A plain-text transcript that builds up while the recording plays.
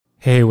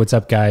Hey, what's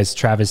up, guys?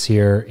 Travis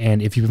here.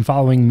 And if you've been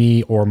following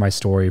me or my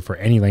story for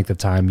any length of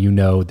time, you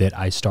know that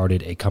I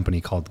started a company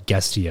called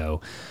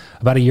Guestio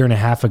about a year and a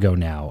half ago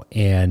now.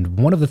 And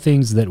one of the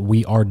things that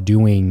we are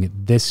doing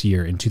this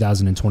year in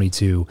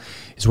 2022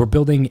 is we're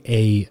building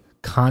a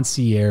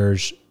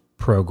concierge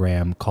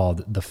program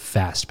called the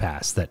Fast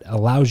Pass that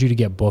allows you to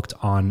get booked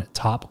on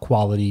top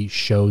quality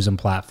shows and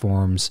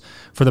platforms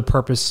for the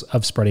purpose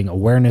of spreading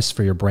awareness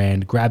for your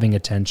brand, grabbing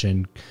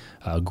attention,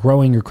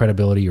 growing your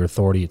credibility, your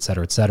authority, et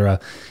cetera, et cetera.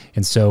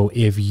 And so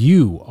if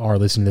you are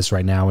listening to this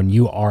right now and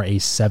you are a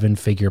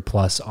 7-figure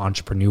plus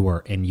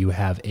entrepreneur and you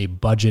have a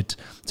budget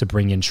to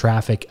bring in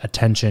traffic,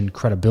 attention,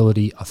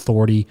 credibility,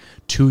 authority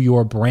to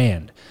your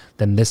brand,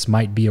 then this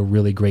might be a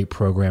really great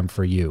program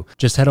for you.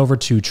 Just head over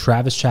to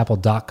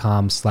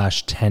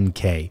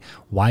travischappell.com/10K.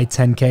 Why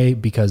 10K?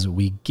 Because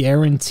we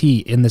guarantee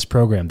in this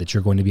program that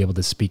you're going to be able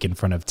to speak in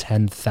front of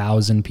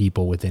 10,000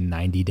 people within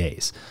 90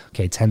 days.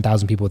 Okay,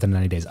 10,000 people within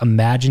 90 days.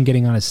 Imagine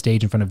getting on a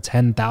stage in front of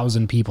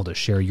 10,000 people to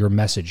share your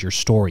message, your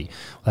story.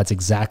 Well, that's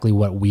exactly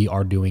what we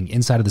are doing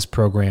inside of this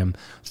program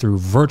through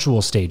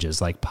virtual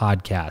stages like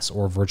podcasts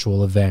or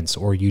virtual events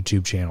or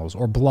YouTube channels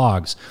or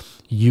blogs.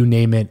 You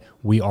name it,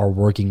 we are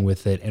working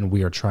with it, and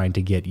we are trying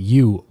to get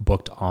you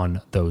booked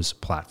on those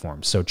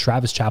platforms. So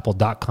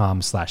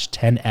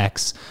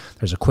travischappell.com/10X.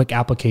 There's a quick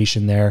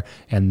application there,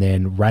 and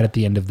then right at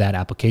the end of that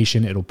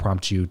application, it'll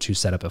prompt you to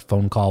set up a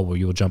phone call where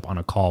you'll jump on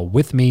a call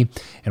with me,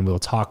 and we'll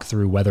talk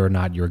through whether or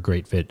not you're a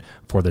great fit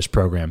for this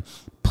program.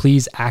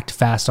 Please act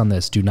fast on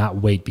this. Do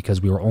not wait,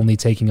 because we are only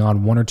taking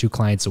on 1 or 2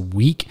 clients a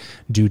week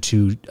due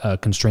to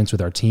constraints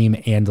with our team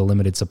and the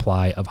limited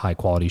supply of high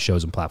quality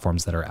shows and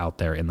platforms that are out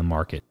there in the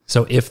market.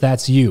 So if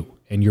that's you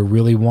and you're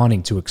really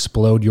wanting to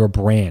explode your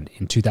brand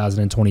in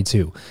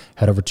 2022,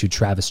 head over to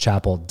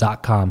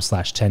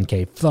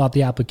travischappell.com/10K, fill out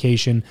the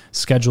application,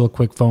 schedule a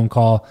quick phone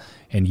call,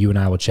 and you and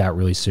I will chat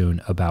really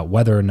soon about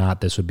whether or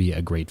not this would be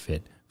a great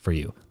fit for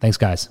you. Thanks,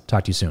 guys.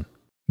 Talk to you soon.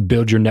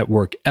 Build Your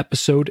Network,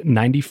 episode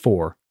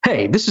 94.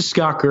 Hey, this is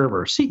Scott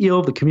Gerber, CEO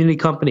of the Community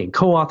Company and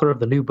co-author of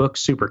the new book,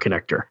 Super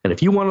Connector. And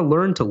if you want to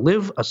learn to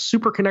live a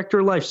Super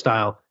Connector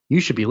lifestyle, you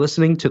should be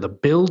listening to the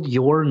Build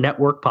Your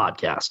Network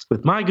podcast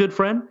with my good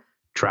friend,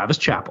 Travis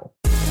Chappell.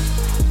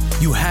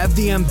 You have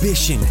the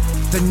ambition,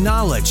 the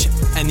knowledge,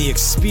 and the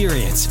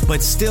experience,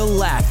 but still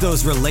lack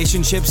those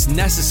relationships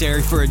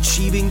necessary for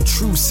achieving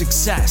true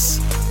success.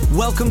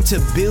 Welcome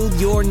to Build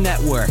Your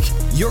Network,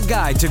 your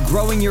guide to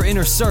growing your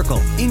inner circle,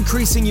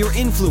 increasing your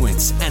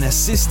influence, and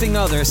assisting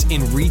others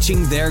in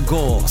reaching their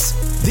goals.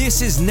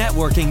 This is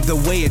networking the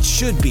way it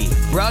should be.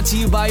 Brought to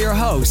you by your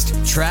host,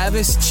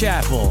 Travis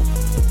Chappell.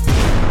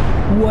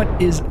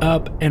 What is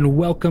up, and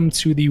welcome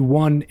to the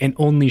one and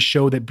only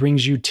show that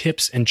brings you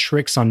tips and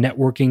tricks on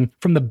networking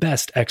from the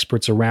best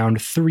experts around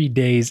 3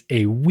 days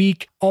a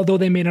week. Although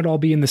they may not all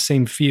be in the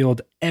same field,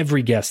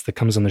 every guest that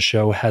comes on the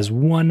show has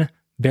one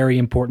very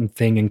important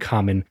thing in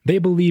common. They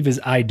believe, as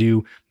I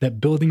do, that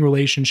building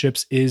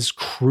relationships is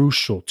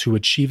crucial to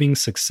achieving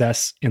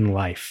success in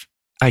life.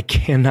 I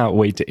cannot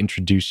wait to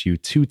introduce you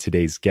to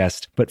today's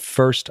guest. But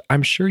first,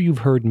 I'm sure you've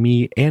heard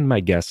me and my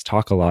guests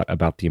talk a lot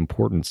about the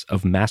importance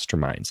of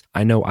masterminds.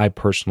 I know I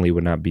personally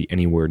would not be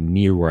anywhere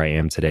near where I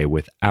am today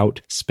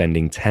without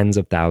spending tens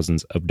of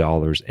thousands of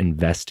dollars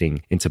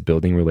investing into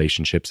building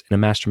relationships in a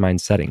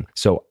mastermind setting.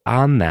 So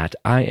on that,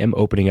 I am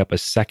opening up a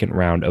second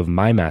round of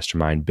my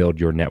mastermind, Build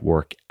Your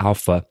Network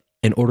Alpha,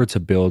 in order to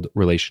build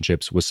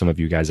relationships with some of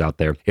you guys out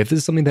there. If this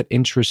is something that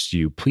interests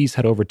you, please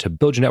head over to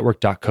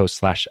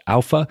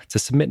buildyournetwork.co/alpha to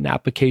submit an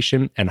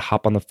application and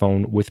hop on the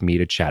phone with me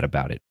to chat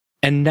about it.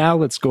 And now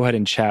let's go ahead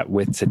and chat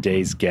with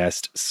today's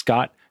guest,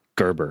 Scott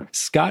Gerber.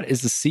 Scott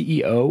is the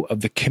CEO of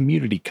the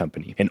Community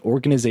Company, an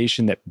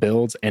organization that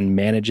builds and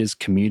manages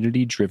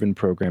community-driven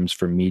programs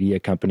for media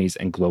companies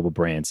and global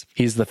brands.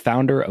 He's the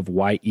founder of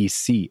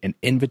YEC, an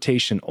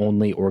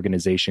invitation-only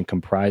organization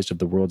comprised of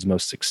the world's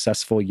most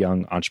successful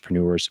young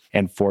entrepreneurs,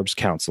 and Forbes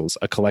Councils,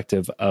 a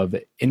collective of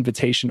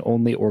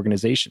invitation-only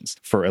organizations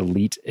for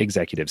elite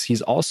executives.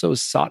 He's also a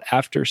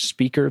sought-after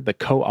speaker, the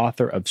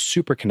co-author of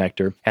Super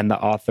Connector, and the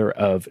author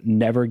of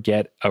Never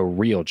Get a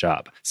Real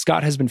Job.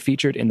 Scott has been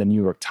featured in the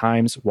New York Times,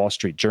 Wall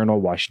Street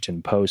Journal,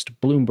 Washington Post,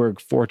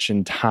 Bloomberg,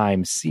 Fortune,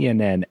 Time,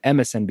 CNN,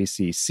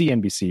 MSNBC,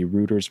 CNBC,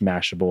 Reuters,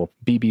 Mashable,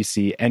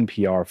 BBC,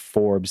 NPR,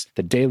 Forbes,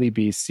 The Daily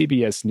Beast,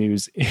 CBS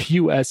News,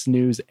 US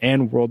News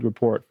and World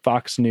Report,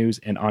 Fox News,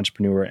 and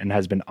Entrepreneur, and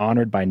has been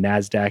honored by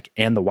NASDAQ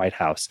and the White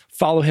House.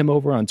 Follow him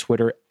over on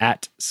Twitter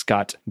at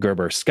Scott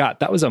Gerber. Scott,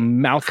 that was a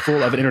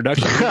mouthful of an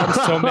introduction. You've done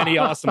so many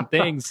awesome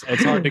things.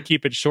 It's hard to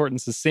keep it short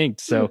and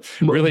succinct. So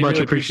really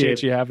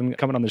appreciate you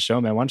coming on the show,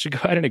 man. Why don't you go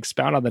ahead and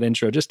expound on that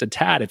intro just a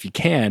tad if you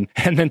can,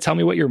 and then tell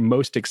me what you're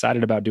most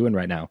excited about doing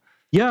right now.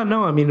 Yeah,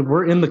 no, I mean,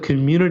 we're in the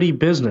community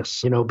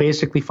business,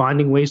 basically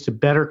finding ways to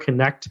better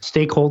connect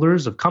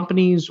stakeholders of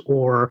companies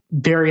or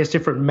various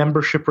different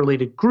membership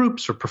related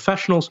groups or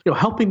professionals,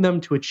 helping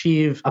them to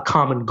achieve a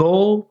common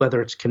goal,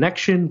 whether it's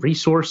connection,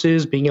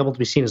 resources, being able to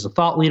be seen as a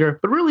thought leader,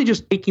 but really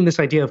just taking this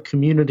idea of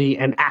community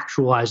and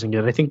actualizing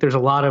it. I think there's a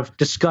lot of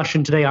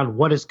discussion today on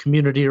what is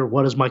community or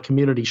what is my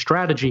community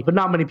strategy, but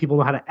not many people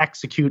know how to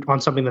execute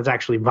on something that's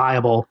actually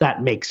viable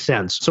that makes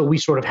sense. So we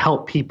sort of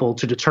help people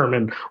to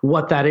determine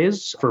what that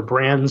is for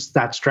brands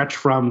that stretch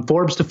from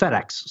Forbes to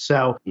FedEx.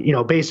 So,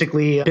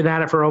 basically been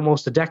at it for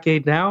almost a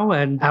decade now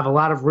and have a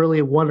lot of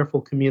really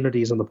wonderful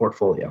communities in the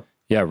portfolio.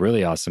 Yeah,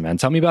 really awesome, man.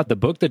 Tell me about the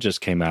book that just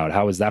came out.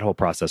 How was that whole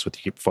process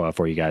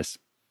for you guys?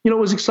 It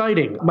was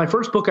exciting. My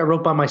first book I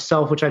wrote by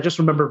myself, which I just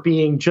remember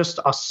being just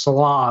a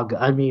slog.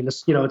 I mean,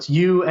 it's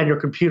you and your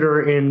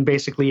computer in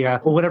basically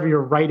whatever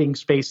your writing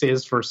space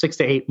is for 6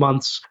 to 8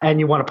 months,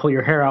 and you want to pull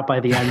your hair out by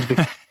the end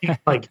because you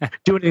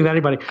do anything to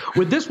anybody.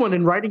 With this one,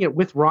 in writing it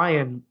with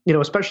Ryan,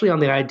 especially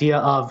on the idea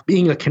of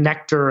being a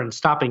connector and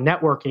stopping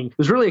networking, it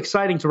was really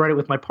exciting to write it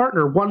with my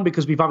partner. One,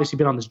 because we've obviously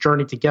been on this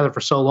journey together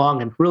for so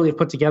long and really have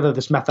put together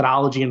this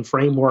methodology and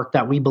framework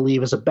that we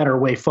believe is a better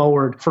way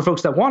forward for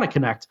folks that want to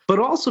connect, but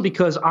also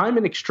because I'm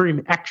an extreme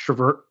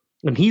extrovert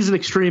and he's an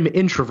extreme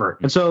introvert.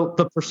 And so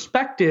the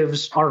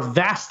perspectives are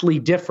vastly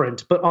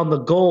different, but on the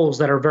goals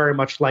that are very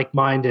much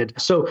like-minded.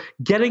 So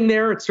getting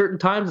there at certain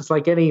times, it's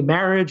like any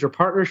marriage or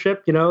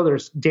partnership,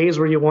 there's days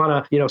where you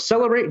want to,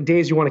 celebrate and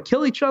days you want to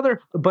kill each other.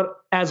 But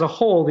as a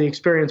whole, the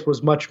experience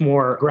was much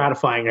more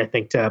gratifying, I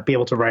think, to be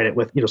able to write it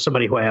with,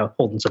 somebody who I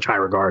hold in such high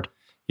regard.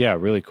 Yeah,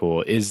 really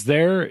cool. Is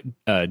there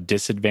a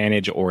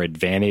disadvantage or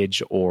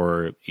advantage,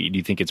 or do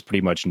you think it's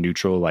pretty much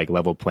neutral, like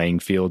level playing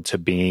field to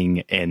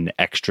being an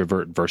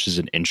extrovert versus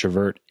an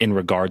introvert in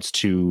regards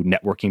to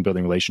networking,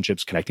 building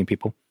relationships, connecting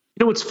people?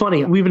 It's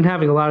funny. We've been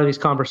having a lot of these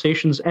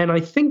conversations, and I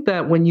think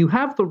that when you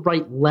have the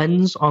right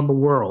lens on the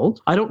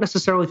world, I don't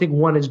necessarily think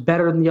one is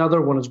better than the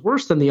other, one is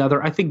worse than the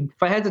other. I think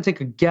if I had to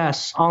take a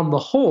guess on the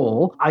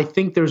whole, I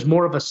think there's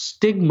more of a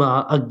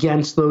stigma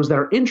against those that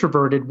are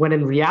introverted, when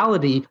in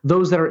reality,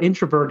 those that are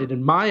introverted,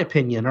 in my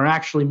opinion, are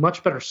actually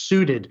much better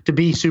suited to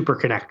be super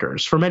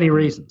connectors for many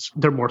reasons.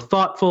 They're more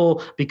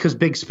thoughtful because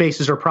big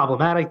spaces are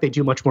problematic. They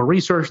do much more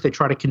research. They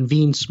try to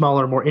convene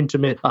smaller, more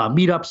intimate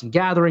meetups and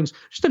gatherings,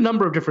 just a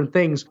number of different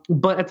things.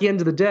 But at the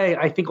end of the day,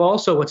 I think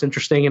also what's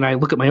interesting, and I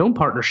look at my own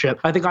partnership,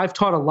 I think I've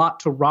taught a lot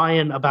to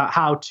Ryan about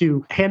how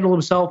to handle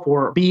himself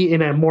or be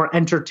in a more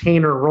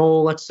entertainer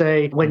role, let's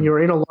say, when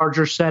you're in a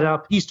larger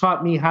setup. He's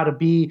taught me how to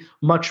be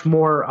much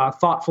more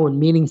thoughtful and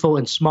meaningful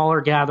in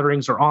smaller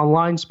gatherings or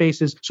online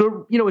spaces.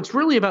 So, it's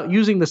really about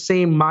using the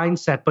same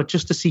mindset, but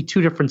just to see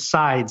two different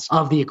sides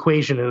of the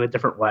equation in a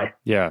different way.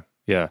 Yeah.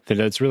 Yeah,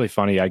 that's really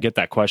funny. I get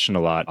that question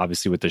a lot,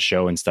 obviously, with the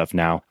show and stuff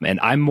now. And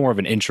I'm more of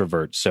an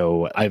introvert.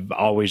 So I've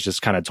always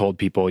just kind of told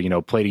people,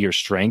 play to your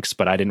strengths,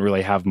 but I didn't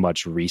really have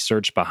much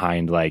research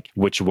behind like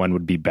which one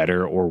would be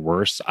better or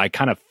worse. I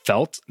kind of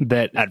felt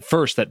that at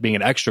first that being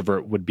an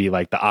extrovert would be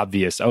like the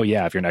obvious, oh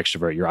yeah, if you're an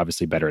extrovert, you're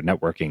obviously better at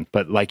networking.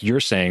 But like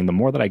you're saying, the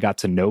more that I got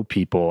to know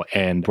people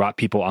and brought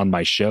people on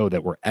my show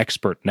that were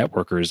expert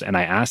networkers, and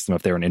I asked them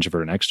if they were an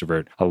introvert or an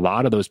extrovert, a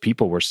lot of those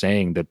people were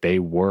saying that they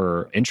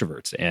were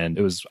introverts. And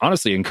it was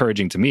honestly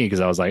encouraging to me because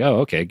I was like, oh,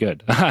 okay,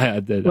 good. I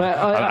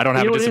don't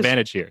have a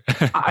disadvantage here.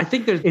 I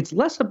think it's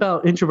less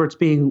about introverts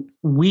being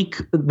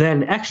weak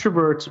than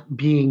extroverts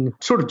being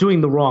sort of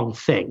doing the wrong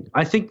thing.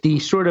 I think the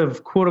sort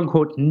of quote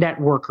unquote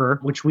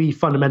networker, which we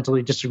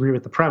fundamentally disagree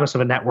with the premise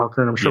of a networker,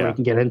 and I'm sure we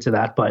can get into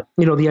that. But,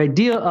 the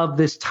idea of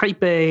this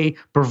type A,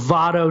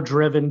 bravado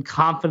driven,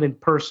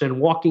 confident person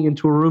walking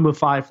into a room of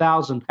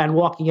 5,000 and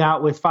walking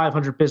out with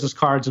 500 business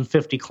cards and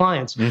 50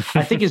 clients,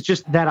 I think is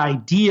just that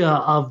idea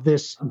of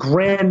this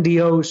grandiose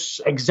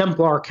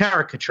exemplar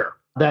caricature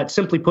that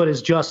simply put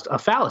is just a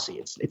fallacy.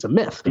 It's a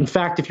myth. In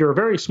fact, if you're a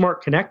very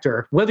smart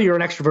connector, whether you're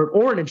an extrovert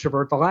or an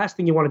introvert, the last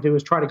thing you want to do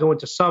is try to go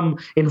into some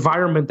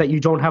environment that you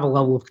don't have a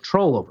level of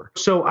control over.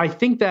 So I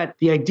think that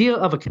the idea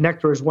of a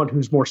connector is one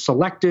who's more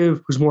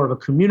selective, who's more of a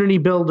community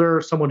builder,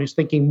 someone who's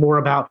thinking more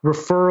about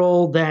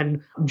referral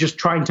than just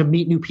trying to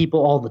meet new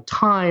people all the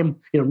time,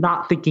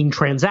 not thinking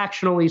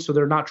transactionally. So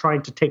they're not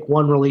trying to take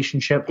one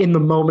relationship in the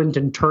moment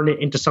and turn it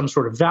into some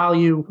sort of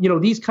value.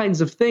 These kinds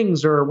of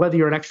things are, whether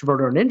you're an extrovert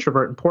or an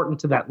introvert,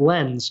 important to that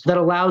lens that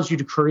allows you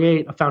to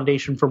create a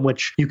foundation from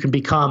which you can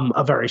become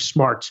a very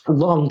smart,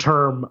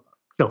 long-term,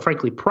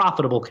 frankly,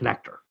 profitable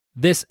connector.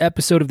 This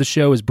episode of the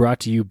show is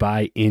brought to you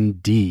by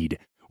Indeed.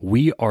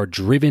 We are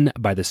driven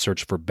by the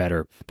search for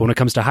better. But when it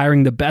comes to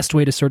hiring, the best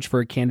way to search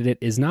for a candidate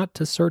is not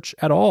to search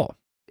at all.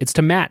 It's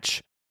to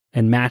match,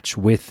 and match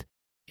with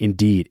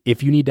Indeed.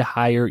 If you need to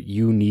hire,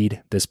 you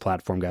need this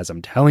platform, guys.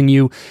 I'm telling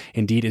you,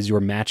 Indeed is your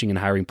matching and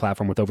hiring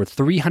platform with over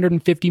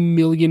 350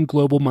 million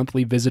global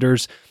monthly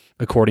visitors,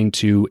 according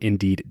to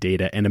Indeed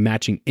data, and a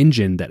matching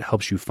engine that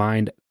helps you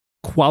find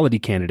quality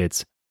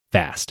candidates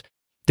fast.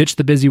 Ditch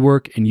the busy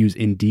work and use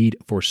Indeed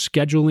for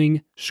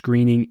scheduling,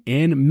 screening,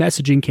 and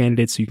messaging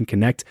candidates so you can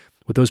connect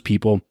with those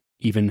people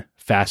even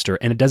faster.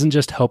 And it doesn't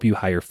just help you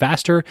hire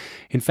faster.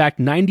 In fact,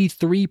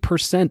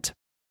 93%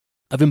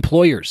 of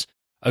employers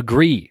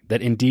agree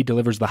that Indeed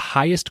delivers the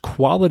highest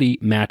quality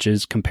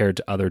matches compared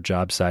to other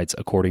job sites,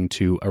 according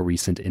to a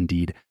recent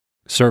Indeed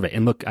survey.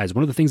 And look, guys,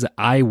 one of the things that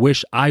I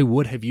wish I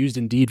would have used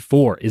Indeed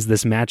for is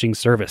this matching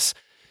service.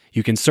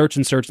 You can search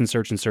and search and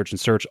search and search and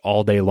search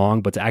all day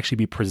long, but to actually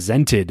be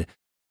presented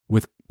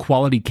with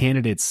quality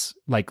candidates,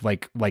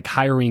 like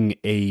hiring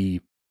a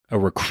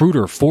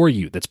recruiter for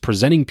you that's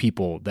presenting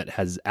people that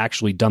has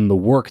actually done the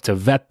work to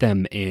vet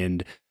them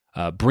and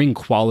bring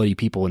quality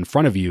people in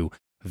front of you,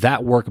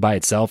 that work by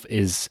itself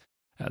is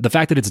the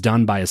fact that it's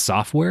done by a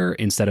software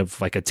instead of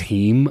like a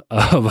team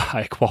of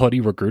high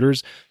quality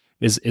recruiters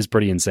is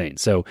pretty insane.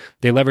 So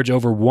they leverage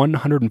over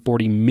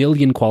 140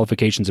 million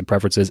qualifications and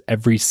preferences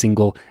every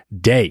single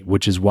day,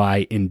 which is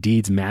why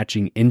Indeed's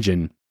matching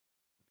engine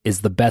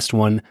is the best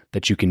one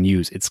that you can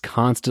use. It's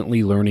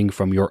constantly learning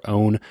from your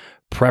own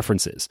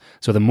preferences.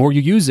 So the more you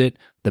use it,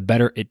 the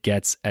better it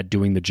gets at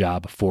doing the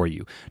job for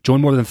you.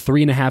 Join more than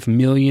 3.5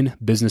 million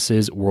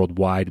businesses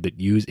worldwide that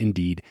use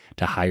Indeed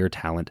to hire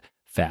talent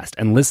fast.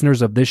 And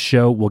listeners of this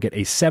show will get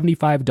a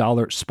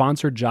 $75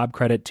 sponsored job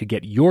credit to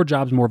get your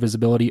jobs more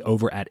visibility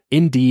over at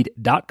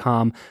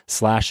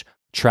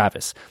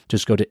Indeed.com/Travis.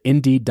 Just go to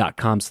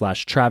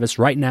Indeed.com/Travis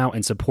right now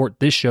and support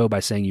this show by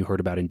saying you heard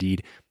about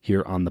Indeed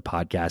here on the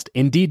podcast.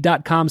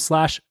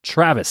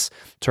 Indeed.com/Travis.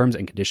 Terms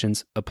and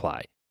conditions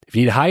apply. If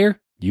you need to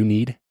hire, you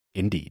need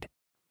Indeed.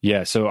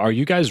 Yeah. So are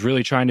you guys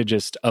really trying to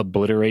just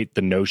obliterate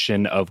the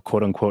notion of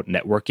quote unquote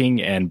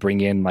networking and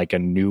bring in like a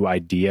new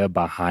idea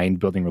behind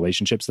building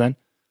relationships then?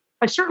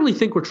 I certainly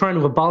think we're trying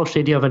to abolish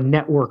the idea of a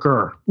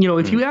networker. You know,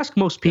 if you ask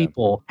most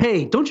people,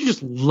 hey, don't you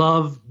just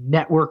love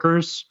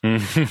networkers?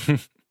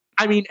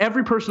 I mean,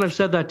 every person I've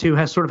said that to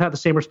has sort of had the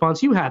same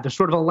response you had. There's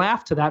sort of a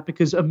laugh to that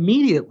because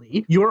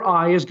immediately your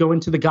eye is going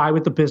to the guy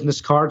with the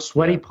business card,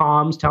 sweaty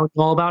palms, telling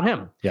you all about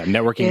him. Yeah,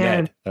 networking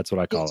Ned. That's what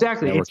I call it.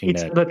 Exactly. It's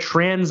the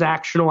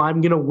transactional,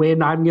 I'm going to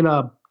win, I'm going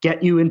to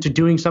get you into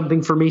doing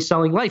something for me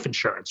selling life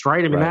insurance,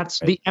 right? I mean, that's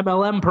the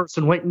MLM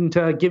person waiting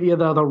to give you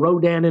the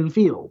Rodan and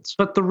Fields.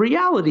 But the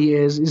reality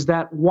is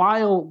that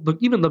while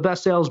even the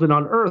best salesmen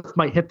on earth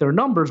might hit their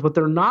numbers, what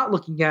they're not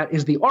looking at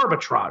is the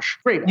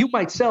arbitrage. Great, you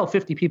might sell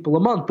 50 people a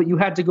month, but you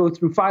had to go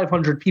through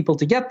 500 people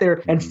to get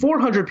there, and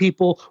 400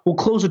 people will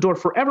close the door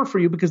forever for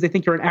you because they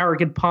think you're an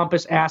arrogant,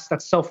 pompous ass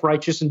that's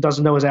self-righteous and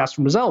doesn't know his ass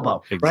from his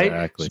elbow,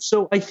 right?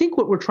 So I think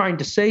what we're trying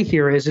to say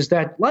here is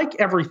that like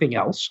everything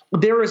else,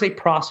 there is a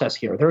process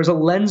here. There is a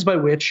lens by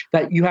which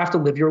that you have to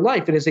live your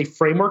life. It is a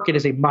framework. It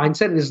is a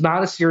mindset. It is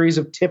not a series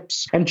of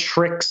tips and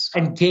tricks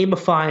and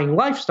gamifying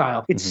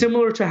lifestyle. It's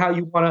similar to how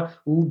you want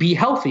to be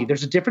healthy.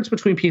 There's a difference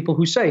between people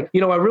who say, you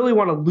know, I really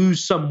want to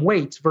lose some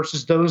weight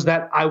versus those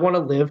that I want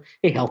to live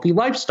a healthy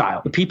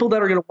lifestyle. The people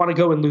that are going to want to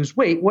go and lose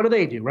weight, what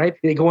do? Right?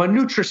 They go on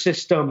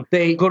Nutrisystem.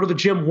 They go to the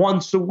gym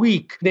once a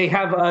week. They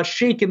have a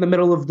shake in the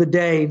middle of the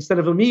day instead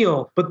of a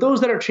meal. But those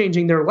that are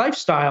changing their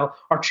lifestyle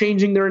are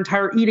changing their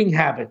entire eating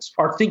habits,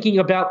 are thinking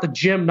about the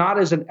gym not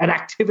as an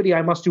activity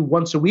I must do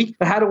once a week,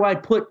 but how do I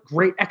put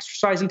great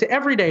exercise into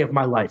every day of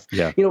my life?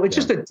 You know, it's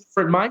just a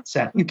different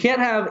mindset. You can't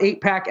have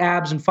 8-pack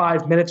abs in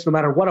 5 minutes, no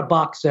matter what a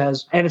box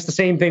says. And it's the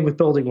same thing with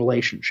building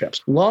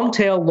relationships. Long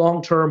tail,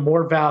 long term,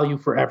 more value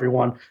for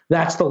everyone.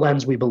 That's the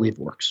lens we believe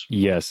works.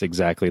 Yes,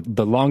 exactly.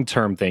 The long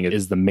term thing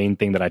is the main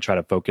thing that I try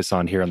to focus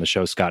on here on the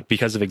show, Scott,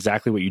 because of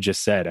exactly what you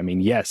just said. I mean,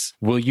 yes,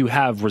 will you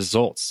have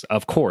results?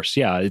 Of course.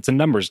 Yeah, it's a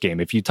numbers game.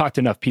 If you talk to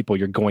enough people,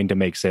 you're going to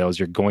make sales.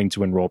 You're going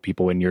to enroll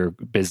people in your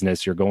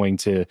business. You're going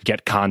to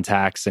get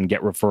contacts and get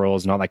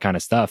referrals and all that kind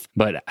of stuff.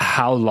 But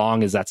how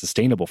long is that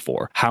sustainable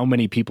for? How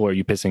many people are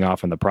you pissing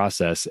off in the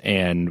process?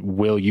 And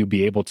will you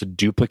be able to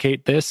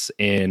duplicate this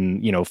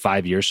in,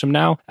 5 years from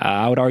now?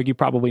 I would argue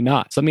probably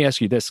not. So let me ask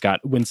you this, Scott.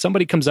 When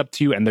somebody comes up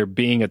to you and they're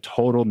being a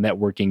total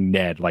networking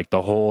Ned, like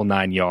the whole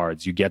 9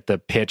 yards, you get the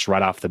pitch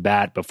right off the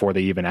bat before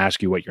they even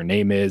ask you what your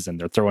name is, and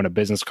they're throwing a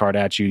business card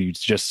at you. You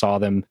just saw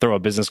them throw a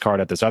business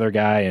card at this other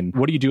guy. And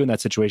what do you do in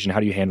that situation? How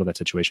do you handle that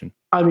situation?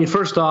 I mean,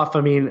 first off,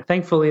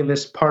 thankfully in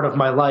this part of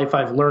my life,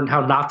 I've learned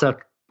how not to,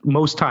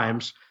 most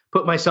times,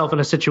 put myself in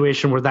a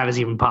situation where that is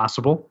even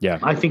possible. Yeah.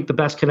 I think the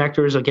best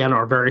connectors, again,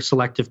 are very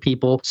selective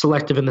people,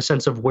 selective in the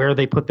sense of where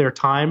they put their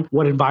time,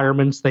 what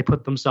environments they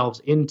put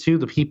themselves into,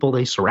 the people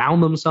they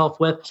surround themselves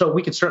with. So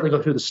we could certainly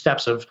go through the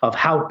steps of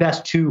how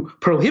best to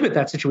prohibit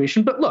that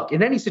situation. But look,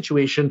 in any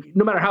situation,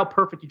 no matter how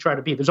perfect you try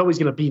to be, there's always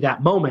going to be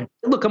that moment.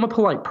 Look, I'm a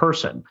polite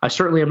person. I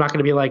certainly am not going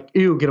to be like,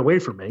 ew, get away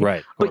from me.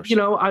 Right. But,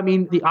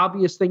 the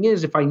obvious thing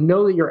is if I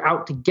know that you're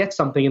out to get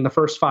something in the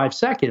first 5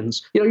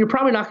 seconds, you're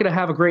probably not going to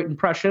have a great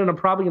impression, and I'm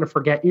probably going to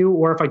forget you,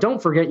 or if I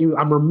don't forget you,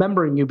 I'm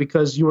remembering you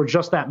because you were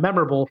just that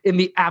memorable in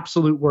the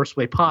absolute worst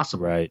way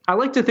possible. Right. I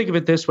like to think of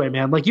it this way,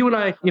 man. Like you and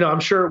I, I'm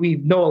sure we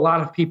know a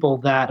lot of people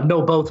that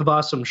know both of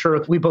us. I'm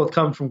sure we both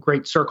come from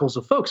great circles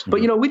of folks,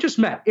 but we just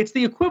met. It's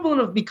the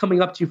equivalent of me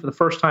coming up to you for the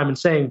first time and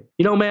saying,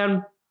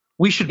 man,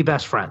 we should be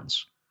best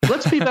friends.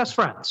 Let's be best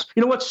friends.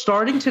 You know what?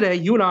 Starting today,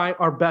 you and I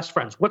are best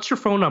friends. What's your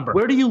phone number?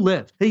 Where do you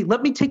live? Hey,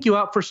 let me take you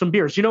out for some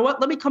beers. You know what?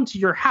 Let me come to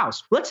your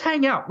house. Let's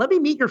hang out. Let me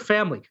meet your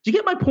family. Do you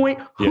get my point?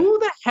 Yeah. Who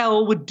the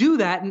hell would do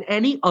that in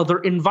any other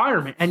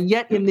environment? And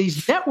yet in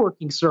these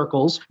networking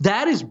circles,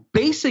 that is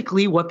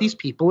basically what these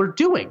people are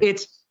doing.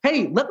 It's,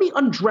 hey, let me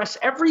undress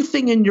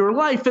everything in your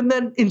life and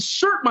then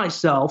insert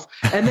myself,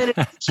 and then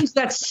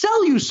that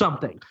sell you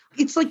something.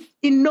 It's like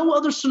in no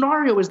other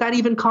scenario is that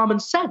even common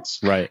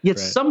sense. Right. Yet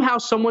somehow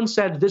someone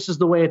said this is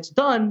the way it's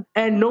done,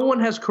 and no one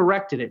has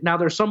corrected it. Now,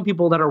 there's some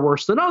people that are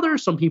worse than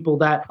others, some people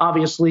that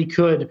obviously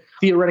could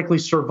theoretically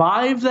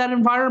survive that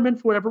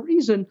environment for whatever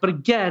reason. But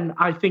again,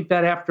 I think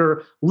that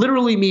after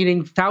literally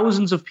meeting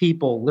thousands of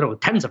people, literally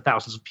tens of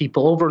thousands of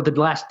people over the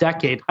last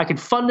decade, I could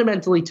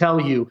fundamentally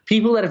tell you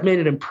people that have made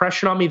an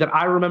impression on me that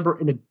I remember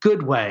in a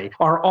good way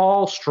are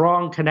all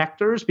strong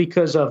connectors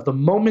because of the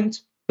moment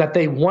that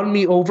they won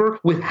me over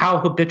with how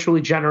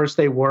habitually generous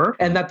they were,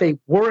 and that they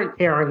weren't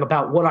caring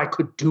about what I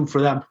could do for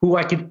them, who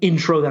I could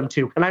intro them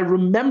to. And I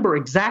remember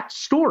exact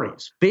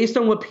stories based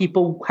on what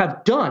people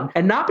have done.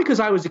 And not because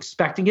I was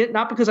expecting it,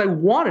 not because I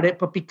wanted it,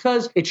 but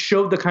because it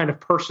showed the kind of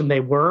person they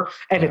were,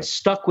 and it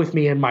stuck with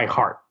me in my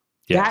heart.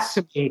 Yes.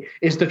 That to me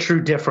is the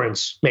true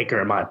difference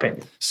maker, in my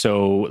opinion.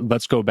 So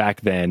let's go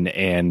back then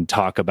and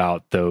talk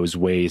about those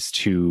ways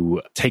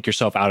to take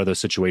yourself out of those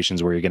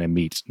situations where you're going to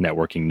meet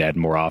networking Ned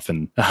more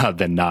often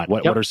than not.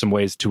 What are some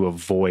ways to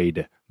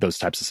avoid those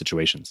types of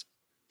situations?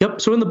 Yep.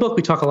 So in the book,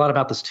 we talk a lot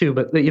about this too,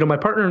 but my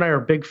partner and I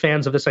are big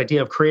fans of this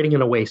idea of creating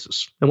an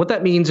oasis. And what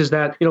that means is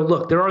that,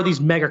 look, there are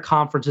these mega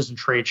conferences and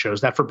trade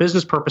shows that for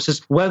business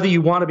purposes, whether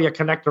you want to be a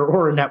connector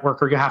or a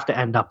networker, you have to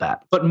end up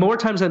at. But more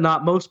times than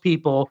not, most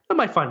people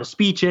might find a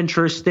speech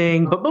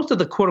interesting, but most of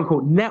the quote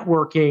unquote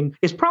networking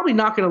is probably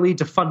not going to lead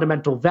to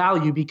fundamental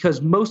value because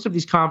most of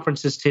these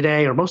conferences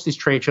today or most of these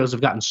trade shows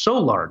have gotten so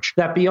large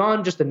that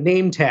beyond just a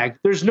name tag,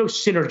 there's no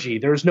synergy,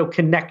 there's no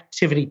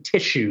connectivity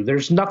tissue,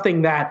 there's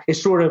nothing that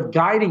is sort of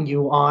guiding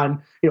you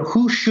on,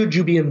 who should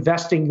you be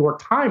investing your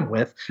time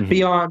with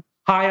beyond,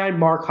 hi, I'm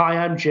Mark, hi,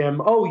 I'm Jim.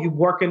 Oh, you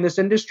work in this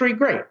industry?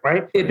 Great,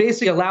 right? It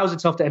basically allows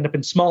itself to end up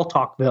in small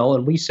talkville.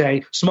 And we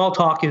say small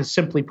talk is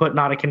simply put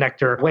not a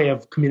connector way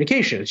of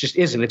communication. It just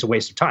isn't. It's a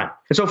waste of time.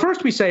 And so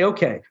first we say,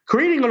 okay,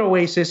 creating an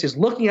oasis is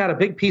looking at a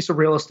big piece of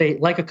real estate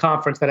like a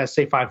conference that has,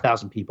 say,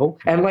 5,000 people.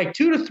 And like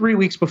 2 to 3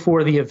 weeks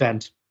before the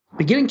event,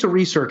 beginning to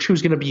research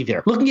who's going to be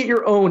there, looking at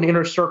your own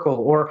inner circle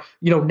or,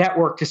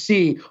 network to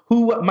see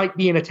who might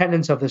be in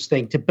attendance of this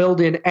thing, to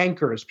build in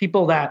anchors,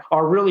 people that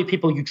are really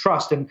people you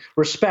trust and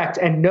respect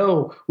and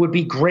know would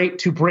be great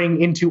to bring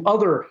into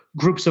other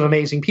groups of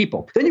amazing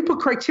people. Then you put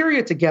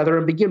criteria together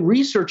and begin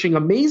researching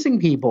amazing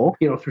people,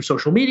 through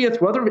social media,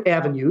 through other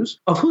avenues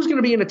of who's going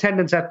to be in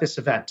attendance at this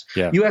event.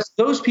 Yeah. You ask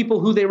those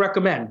people who they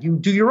recommend. You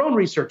do your own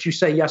research. You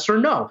say yes or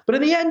no. But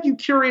in the end, you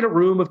curate a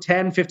room of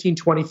 10, 15,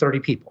 20, 30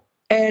 people.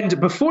 And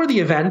before the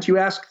event, you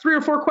ask 3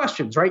 or 4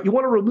 questions, right? You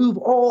want to remove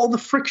all the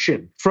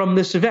friction from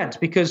this event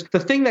because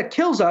the thing that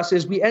kills us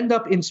is we end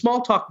up in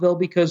small talkville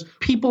because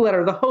people that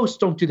are the hosts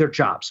don't do their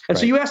jobs. And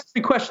so you ask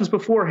 3 questions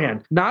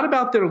beforehand, not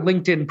about their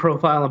LinkedIn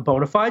profile and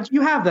bona fides. You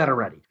have that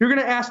already. You're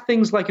going to ask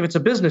things like, if it's a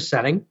business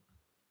setting,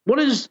 what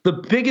is the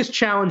biggest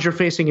challenge you're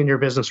facing in your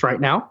business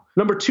right now?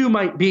 Number 2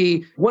 might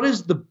be, what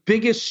is the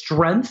biggest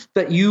strength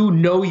that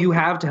you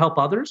have to help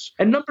others?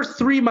 And number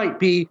 3 might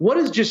be, what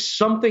is just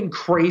something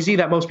crazy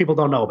that most people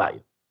don't know about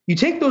you? You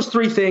take those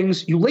 3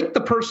 things, you link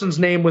the person's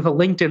name with a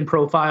LinkedIn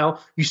profile,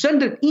 you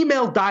send an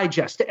email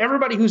digest to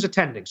everybody who's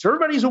attending, so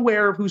everybody's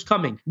aware of who's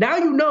coming. Now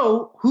you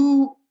know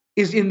who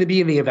is in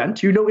the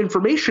event. You know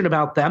information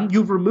about them.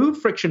 You've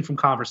removed friction from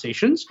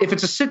conversations. If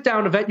it's a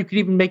sit-down event, you could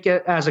even make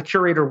it as a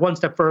curator one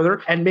step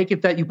further and make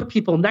it that you put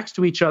people next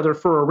to each other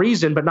for a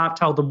reason, but not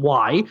tell them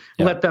why.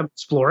 Yeah. Let them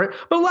explore it.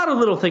 But a lot of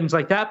little things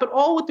like that, but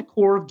all with the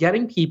core of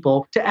getting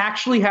people to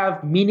actually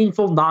have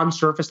meaningful,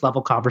 non-surface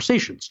level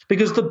conversations.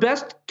 Because the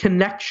best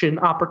connection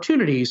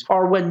opportunities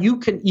are when you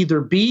can either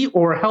be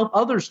or help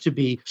others to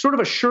be sort of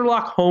a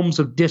Sherlock Holmes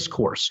of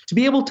discourse, to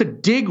be able to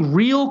dig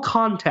real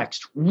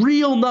context,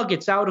 real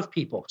nuggets out of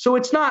people. So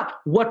it's not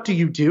what do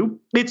you do?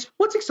 It's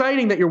what's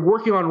exciting that you're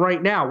working on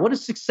right now. What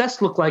does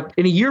success look like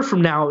in a year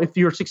from now if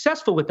you're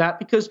successful with that?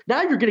 Because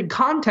now you're getting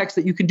context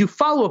that you can do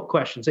follow-up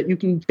questions, that you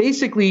can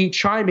basically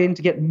chime in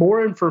to get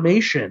more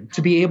information,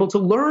 to be able to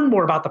learn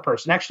more about the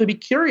person, actually be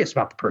curious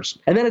about the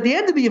person. And then at the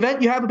end of the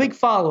event, you have a big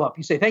follow-up.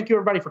 You say, thank you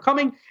everybody for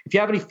coming. If you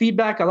have any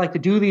feedback, I like to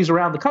do these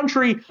around the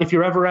country. If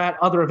you're ever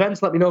at other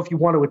events, let me know if you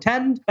want to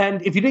attend.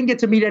 And if you didn't get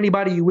to meet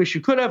anybody you wish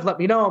you could have, let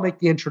me know. I'll make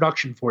the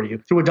introduction for you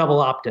through a double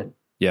opt-in.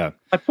 Yeah.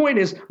 My point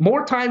is,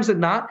 more times than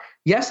not,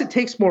 yes, it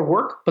takes more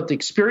work, but the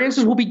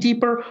experiences will be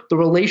deeper. The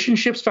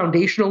relationships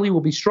foundationally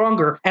will be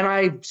stronger. And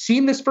I've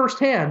seen this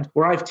firsthand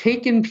where I've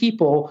taken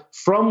people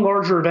from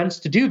larger events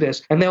to do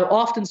this, and they'll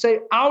often say,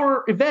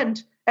 our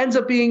event ends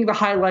up being the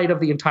highlight of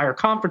the entire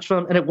conference for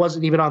them, and it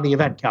wasn't even on the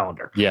event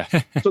calendar. Yeah.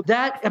 So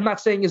that, I'm not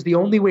saying is the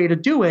only way to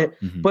do it,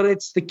 but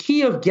it's the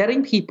key of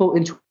getting people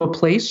into a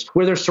place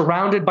where they're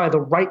surrounded by the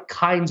right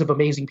kinds of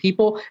amazing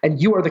people,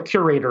 and you are the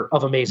curator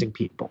of amazing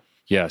people.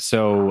 Yeah.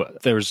 So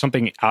there's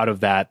something out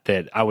of that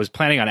I was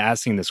planning on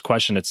asking this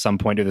question at some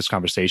point of this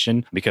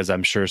conversation, because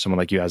I'm sure someone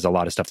like you has a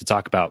lot of stuff to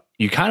talk about.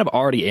 You kind of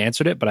already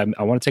answered it, but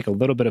I want to take a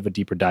little bit of a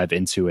deeper dive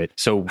into it.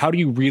 So how do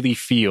you really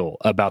feel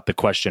about the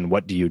question,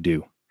 what do you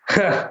do?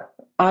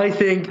 I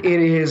think it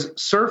is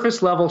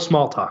surface level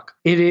small talk.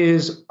 It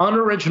is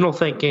unoriginal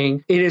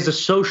thinking. It is a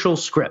social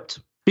script.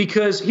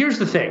 Because here's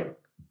the thing.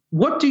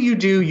 What do you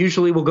do?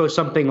 Usually will go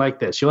something like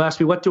this. You'll ask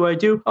me, what do I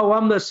do? Oh,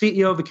 I'm the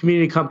CEO of a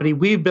community company.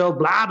 We build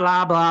blah,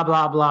 blah, blah,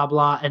 blah, blah,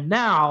 blah. And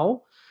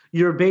now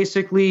you're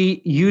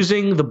basically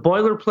using the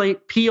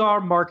boilerplate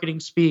PR marketing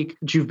speak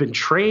that you've been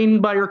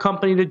trained by your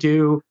company to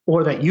do,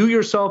 or that you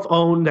yourself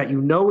own, that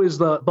you know is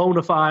the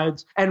bona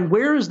fides. And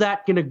where is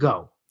that going to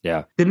go?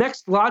 Yeah. The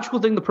next logical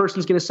thing the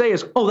person's going to say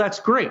is, oh,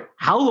 that's great.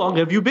 How long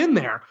have you been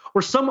there?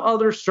 Or some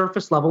other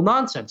surface level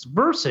nonsense.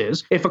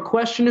 Versus if a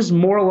question is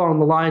more along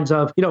the lines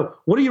of,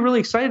 what are you really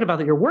excited about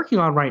that you're working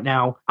on right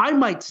now? I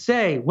might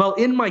say, well,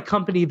 in my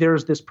company,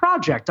 there's this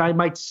project. I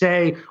might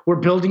say, we're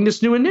building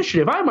this new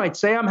initiative. I might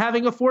say, I'm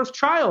having a fourth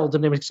child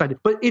and I'm excited.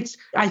 But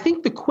I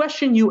think the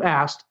question you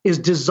asked is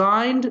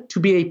designed to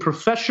be a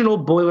professional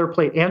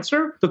boilerplate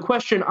answer. The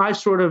question I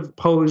sort of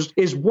posed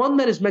is one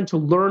that is meant to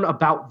learn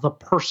about the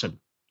person.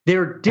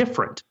 They're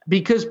different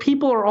because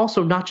people are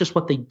also not just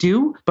what they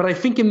do, but I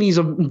think in these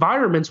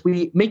environments,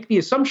 we make the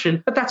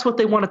assumption that that's what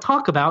they want to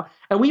talk about.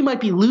 And we might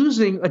be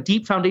losing a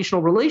deep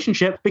foundational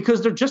relationship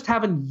because they're just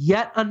having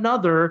yet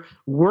another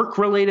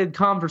work-related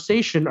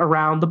conversation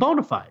around the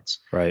bona fides.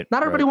 Right.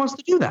 Not everybody wants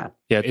to do that.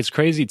 Yeah, it's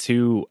crazy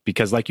too,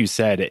 because like you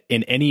said,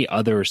 in any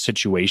other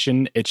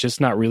situation, it's just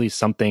not really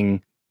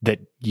something that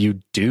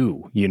you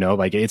do,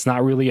 like it's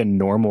not really a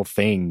normal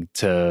thing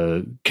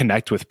to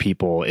connect with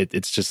people.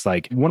 It's just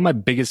like one of my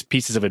biggest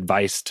pieces of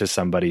advice to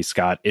somebody,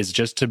 Scott, is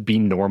just to be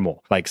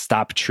normal. Like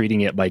stop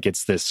treating it like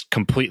it's this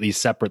completely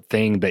separate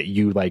thing that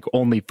you like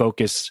only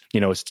focus,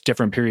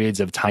 different periods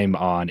of time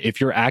on.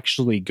 If you're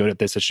actually good at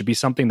this, it should be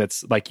something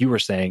that's like you were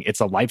saying, it's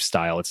a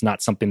lifestyle. It's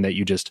not something that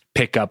you just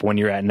pick up when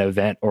you're at an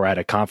event or at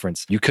a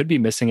conference. You could be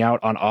missing out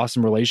on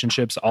awesome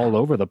relationships all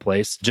over the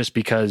place just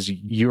because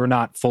you're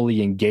not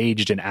fully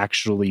engaged in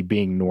actually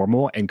being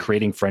normal and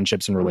creating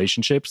friendships and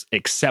relationships,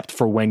 except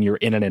for when you're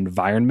in an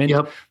environment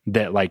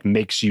that like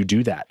makes you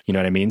do that. You know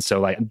what I mean? So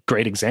like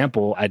great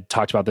example, I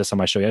talked about this on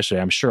my show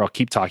yesterday. I'm sure I'll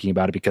keep talking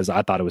about it because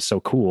I thought it was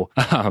so cool.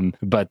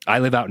 But I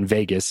live out in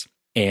Vegas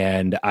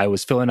and I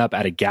was filling up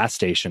at a gas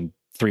station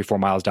 3-4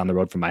 miles down the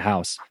road from my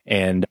house.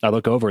 And I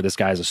look over, this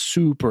guy has a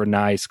super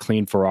nice,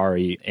 clean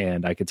Ferrari,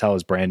 and I could tell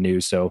it's brand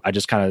new. So I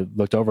just kind of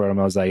looked over at him.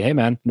 I was like, hey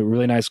man,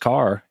 really nice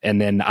car. And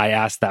then I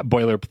asked that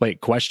boilerplate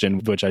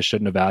question, which I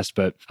shouldn't have asked,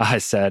 but I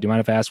said, do you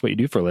mind if I ask what you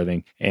do for a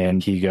living?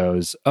 And he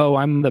goes, oh,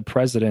 I'm the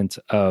president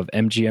of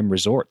MGM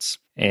Resorts.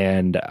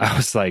 And I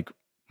was like,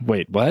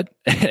 wait, what?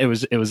 It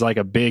was like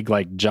a big,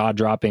 like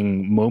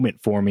jaw-dropping moment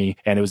for me.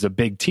 And it was a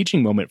big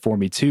teaching moment for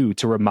me too,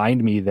 to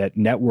remind me that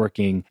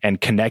networking and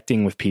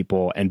connecting with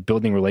people and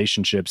building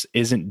relationships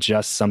isn't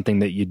just something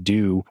that you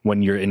do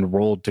when you're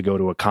enrolled to go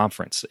to a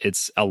conference.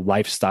 It's a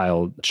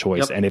lifestyle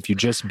choice. Yep. And if you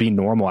just be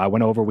normal, I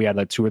went over, we had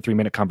like 2 or 3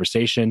 minute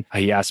conversation.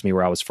 He asked me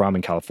where I was from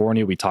in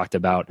California. We talked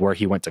about where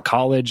he went to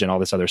college and all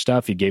this other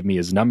stuff. He gave me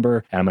his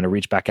number and I'm going to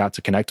reach back out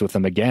to connect with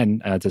him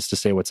again, just to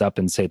say what's up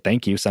and say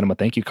thank you, send him a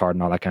thank you card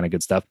and all that kind of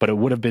good stuff. But it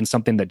would have been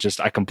something that just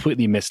I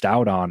completely missed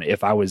out on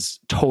if I was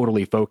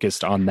totally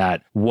focused on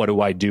that. What do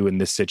I do in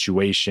this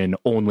situation?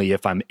 Only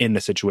if I'm in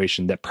the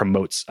situation that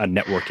promotes a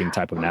networking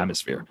type of an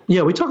atmosphere.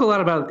 Yeah, we talk a lot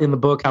about in the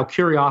book how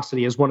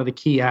curiosity is one of the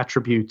key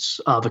attributes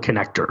of a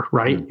connector,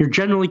 right? Mm-hmm. You're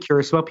generally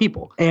curious about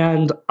people.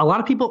 And a lot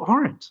of people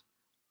aren't.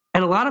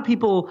 And a lot of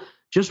people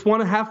just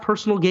want to have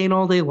personal gain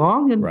all day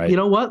long. And You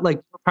know what?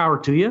 Like, power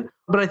to you.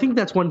 But I think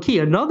that's one key.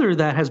 Another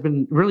that has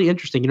been really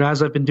interesting,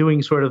 as I've been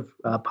doing sort of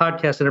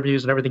podcast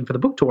interviews and everything for the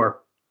book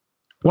tour,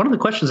 one of the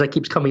questions that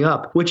keeps coming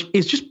up, which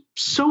is just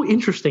so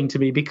interesting to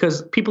me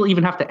because people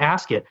even have to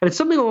ask it. And it's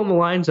something along the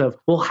lines of,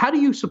 well, how do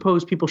you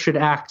suppose people should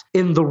act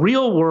in the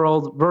real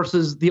world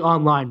versus the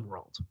online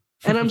world?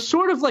 And I'm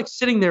sort of like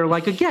sitting there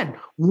like, again,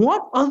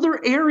 what other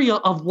area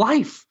of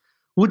life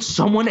would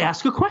someone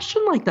ask a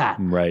question like that?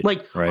 Right.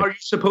 Like, are you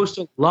supposed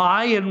to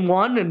lie in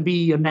one and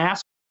be an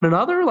ass in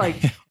another? Like,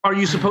 are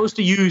you supposed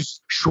to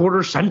use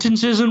shorter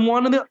sentences in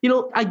one? And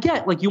I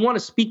get like you want to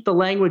speak the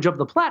language of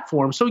the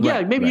platform. So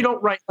yeah, maybe you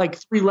don't write like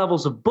 3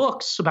 levels of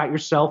books about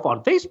yourself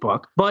on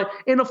Facebook, but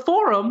in a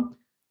forum,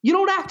 you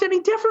don't act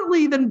any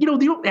differently than, you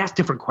don't ask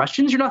different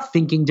questions. You're not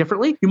thinking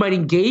differently. You might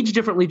engage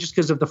differently just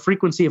because of the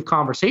frequency of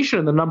conversation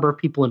and the number of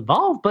people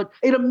involved. But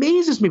it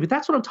amazes me. But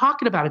that's what I'm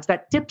talking about. It's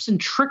that tips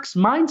and tricks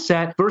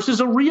mindset versus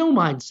a real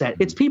mindset.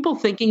 It's people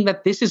thinking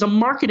that this is a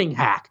marketing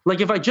hack. Like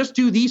if I just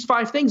do these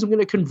 5 things, I'm going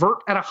to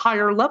convert at a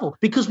higher level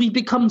because we've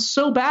become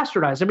so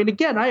bastardized. I mean,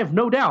 again, I have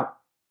no doubt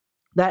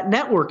that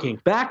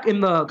networking back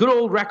in the good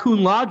old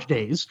Raccoon Lodge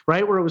days,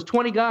 right? Where it was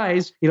 20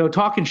 guys,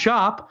 talking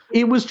shop.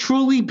 It was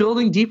truly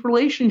building deep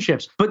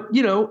relationships. But,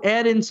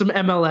 add in some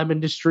MLM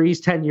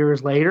industries 10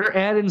 years later,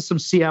 add in some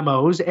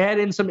CMOs, add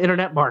in some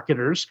internet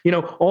marketers,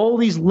 all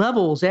these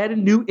levels, add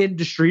in new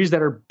industries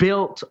that are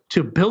built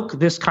to bilk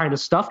this kind of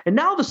stuff. And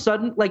now all of a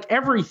sudden, like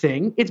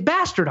everything, it's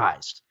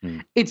bastardized.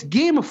 It's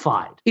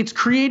gamified. It's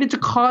created to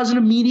cause an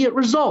immediate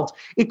result.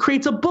 It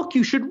creates a book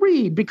you should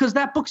read because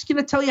that book's going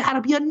to tell you how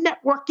to be a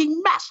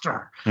networking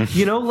master,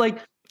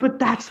 but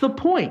that's the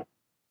point.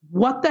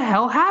 What the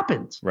hell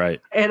happened? Right.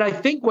 And I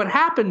think what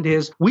happened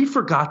is we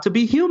forgot to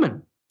be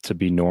human. To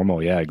be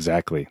normal. Yeah,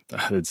 exactly.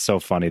 It's so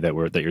funny that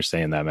you're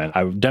saying that, man.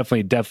 I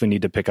definitely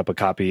need to pick up a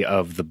copy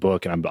of the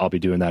book, and I'll be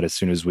doing that as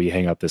soon as we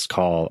hang up this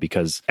call,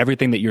 because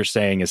everything that you're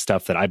saying is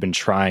stuff that I've been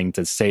trying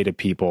to say to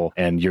people,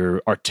 and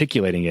you're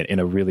articulating it in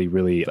a really,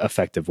 really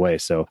effective way.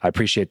 So I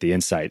appreciate the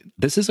insight.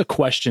 This is a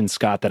question,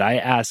 Scott, that I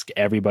ask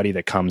everybody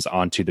that comes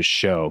onto the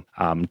show.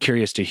 I'm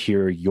curious to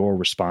hear your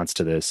response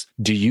to this.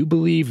 Do you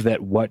believe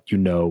that what you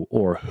know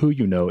or who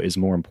you know is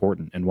more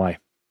important, and why?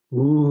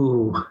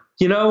 Ooh,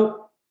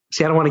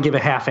 see, I don't want to give a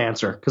half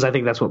answer because I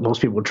think that's what most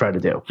people would try to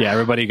do. Yeah,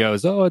 everybody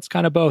goes, oh, it's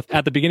kind of both.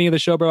 At the beginning of the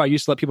show, bro, I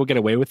used to let people get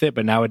away with it,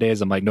 but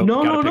nowadays I'm like, nope,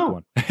 gotta pick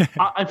one.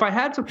 If I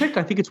had to pick,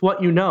 I think it's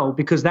what you know,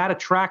 because that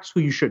attracts who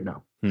you should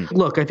know.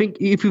 Look, I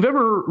think if you've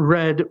ever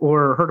read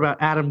or heard about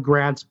Adam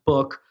Grant's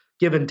book,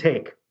 Give and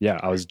Take. Yeah,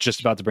 I was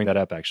just about to bring that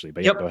up, actually.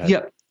 But go ahead.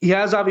 Yeah, he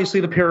has obviously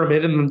the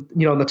pyramid, and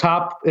on the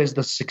top is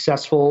the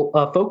successful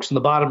folks, and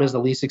the bottom is the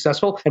least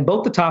successful. And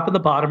both the top and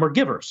the bottom are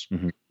givers.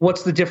 Mm-hmm.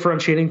 What's the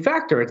differentiating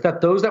factor? It's that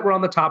those that were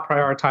on the top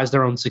prioritized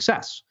their own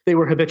success. They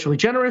were habitually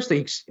generous.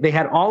 They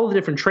had all of the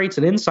different traits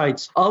and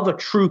insights of a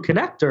true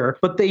connector,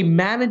 but they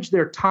managed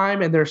their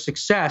time and their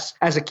success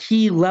as a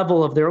key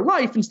level of their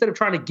life instead of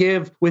trying to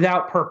give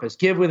without purpose,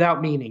 give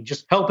without meaning,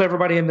 just help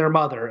everybody and their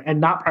mother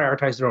and not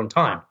prioritize their own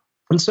time.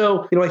 And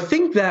so, I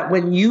think that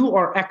when you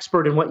are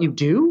expert in what you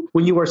do,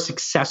 when you are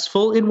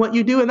successful in what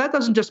you do, and that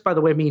doesn't just, by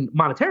the way, mean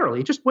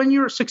monetarily, just when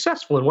you're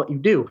successful in what you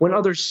do, when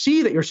others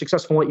see that you're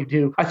successful in what you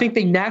do, I think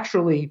they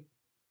naturally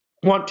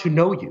want to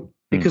know you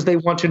because they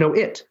want to know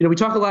it. We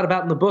talk a lot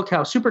about in the book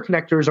how super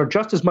connectors are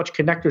just as much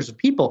connectors of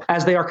people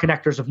as they are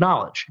connectors of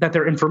knowledge, that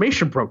they're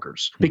information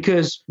brokers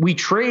because we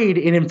trade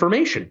in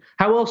information.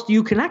 How else do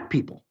you connect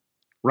people?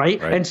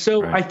 Right. And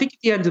so I think at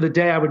the end of the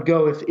day, I would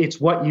go if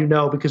it's what you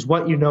know, because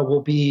what you know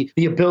will be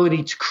the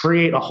ability to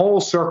create a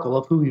whole circle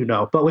of who you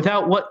know. But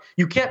without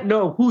you can't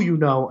know who you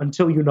know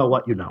until you know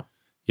what you know.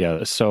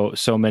 Yeah, so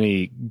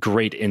many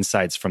great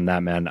insights from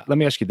that, man. Let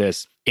me ask you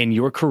this. In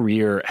your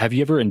career, have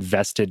you ever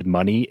invested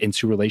money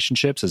into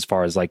relationships as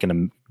far as like in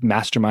a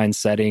mastermind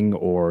setting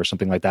or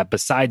something like that,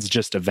 besides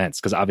just events?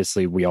 Because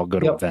obviously we all go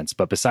to events,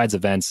 but besides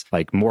events,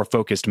 like more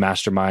focused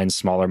masterminds,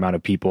 smaller amount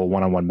of people,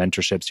 one-on-one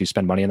mentorships, do you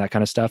spend money on that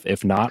kind of stuff?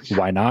 If not,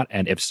 why not?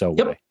 And if so,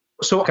 why?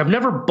 So I've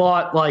never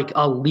bought like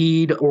a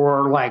lead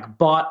or like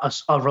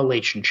bought a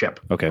relationship,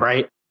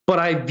 right? But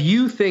I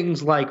view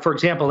things like, for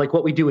example, like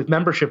what we do with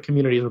membership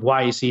communities with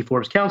YEC,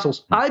 Forbes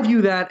Councils. I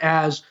view that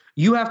as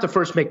you have to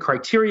first make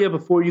criteria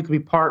before you can be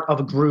part of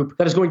a group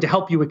that is going to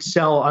help you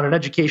excel on an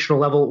educational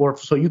level or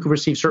so you can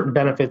receive certain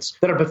benefits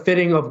that are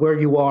befitting of where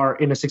you are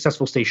in a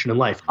successful station in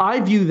life. I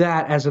view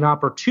that as an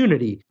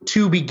opportunity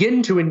to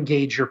begin to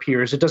engage your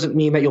peers. It doesn't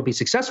mean that you'll be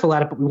successful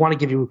at it, but we want to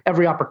give you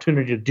every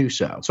opportunity to do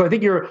so. So I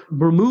think you're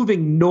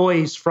removing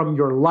noise from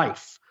your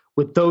life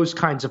with those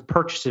kinds of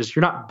purchases.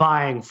 You're not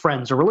buying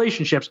friends or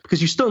relationships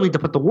because you still need to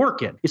put the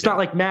work in. It's not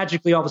like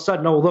magically all of a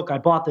sudden, oh, look, I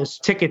bought this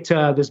ticket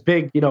to this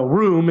big,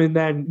 room, and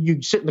then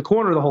you sit in the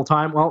corner the whole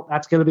time. Well,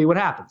 that's going to be what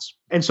happens.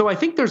 And so I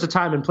think there's a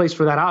time and place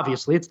for that.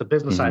 Obviously, it's the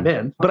business I'm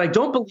in, but I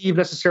don't believe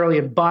necessarily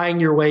in buying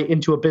your way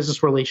into a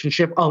business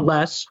relationship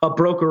unless a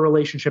broker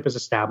relationship is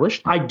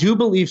established. I do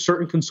believe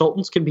certain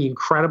consultants can be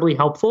incredibly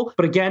helpful.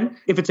 But again,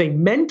 if it's a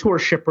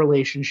mentorship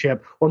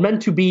relationship or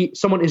meant to be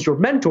someone is your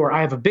mentor,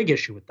 I have a big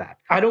issue with that.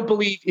 I don't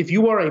believe if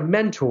you are a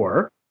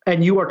mentor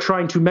and you are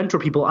trying to mentor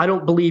people, I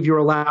don't believe you're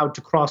allowed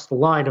to cross the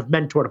line of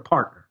mentor to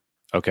partner.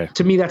 Okay.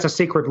 To me, that's a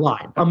sacred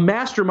line. A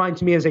mastermind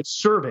to me is a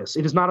service.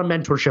 It is not a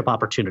mentorship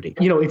opportunity.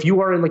 If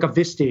you are in like a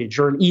Vistage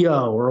or an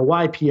EO or a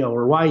YPO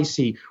or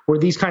YEC where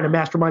these kind of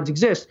masterminds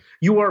exist,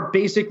 you are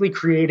basically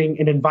creating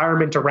an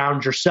environment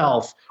around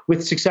yourself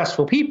with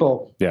successful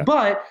people. Yeah.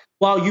 But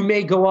while you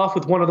may go off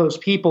with one of those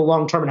people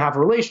long-term and have a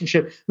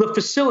relationship, the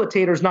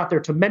facilitator is not there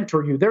to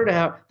mentor you. They're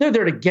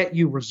there to get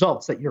you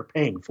results that you're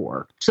paying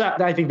for. So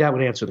I think that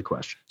would answer the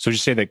question. So you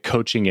say that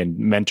coaching and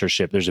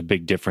mentorship, there's a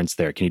big difference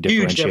there. Can you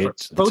differentiate? Huge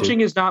difference.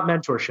 Coaching is not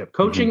mentorship.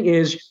 Coaching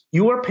is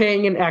you are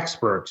paying an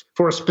expert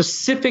for a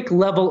specific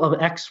level of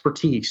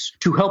expertise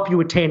to help you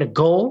attain a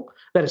goal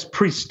that is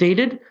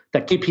pre-stated,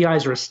 that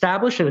KPIs are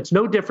established, and it's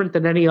no different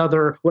than any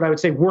other, what I would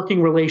say,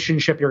 working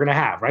relationship you're going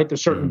to have, right?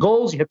 There's certain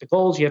goals, you hit the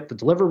goals, you hit the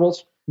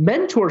deliverables.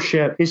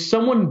 Mentorship is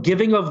someone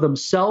giving of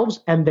themselves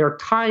and their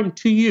time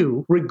to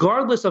you,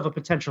 regardless of a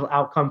potential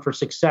outcome for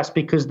success,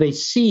 because they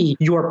see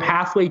your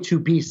pathway to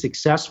be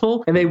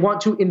successful and they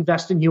want to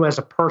invest in you as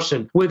a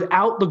person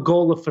without the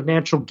goal of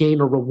financial gain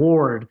or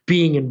reward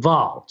being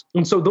involved.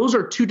 And so those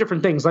are two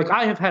different things. Like,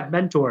 I have had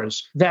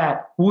mentors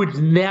that would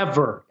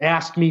never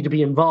ask me to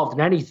be involved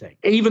in anything,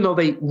 even though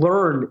they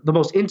learn the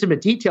most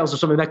intimate details of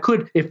something that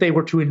could, if they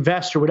were to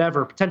invest or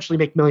whatever, potentially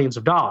make millions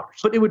of dollars.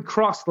 But it would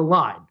cross the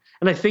line.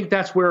 And I think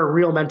that's where a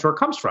real mentor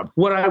comes from.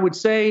 What I would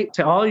say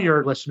to all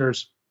your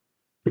listeners,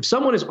 if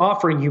someone is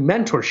offering you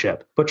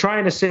mentorship, but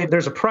trying to say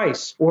there's a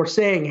price, or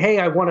saying, hey,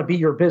 I want to be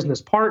your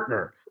business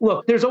partner,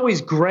 look, there's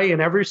always gray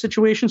in every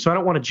situation, so I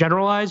don't want to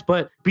generalize,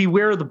 but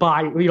beware the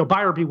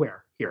buyer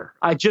beware here.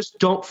 I just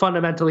don't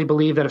fundamentally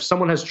believe that if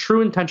someone has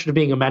true intention of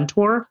being a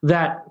mentor,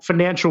 that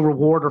financial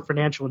reward or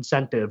financial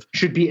incentive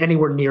should be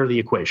anywhere near the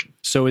equation.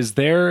 So is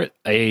there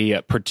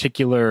a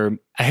particular,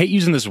 I hate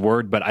using this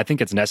word, but I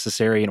think it's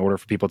necessary in order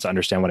for people to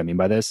understand what I mean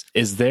by this.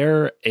 Is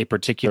there a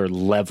particular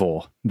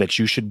level that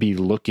you should be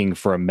looking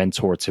for a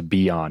mentor to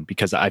be on?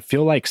 Because I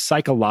feel like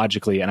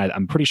psychologically, and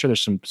I'm pretty sure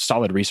there's some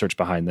solid research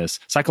behind this,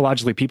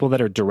 psychologically, people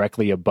that are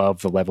directly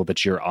above the level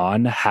that you're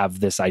on have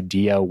this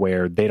idea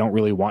where they don't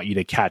really want you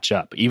to catch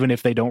up. Even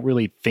if they don't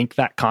really think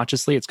that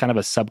consciously, it's kind of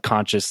a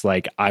subconscious,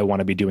 like, I want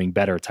to be doing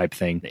better type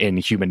thing in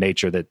human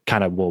nature that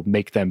kind of will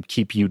make them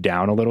keep you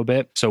down a little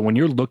bit. So when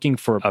you're looking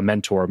for a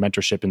mentor or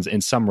mentorship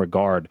in some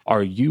regard,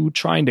 are you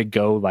trying to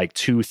go like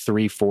 2,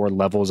 3, 4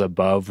 levels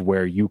above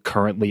where you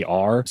currently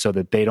are so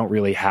that they don't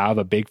really have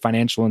a big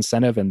financial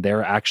incentive and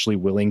they're actually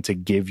willing to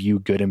give you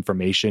good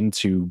information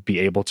to be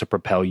able to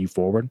propel you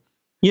forward?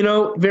 You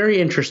know,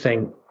 very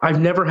interesting. I've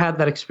never had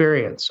that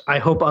experience. I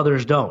hope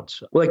others don't.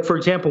 Like, for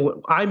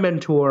example, I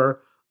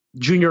mentor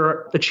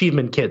junior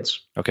achievement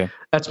kids. Okay.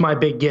 That's my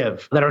big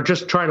give, that are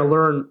just trying to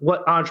learn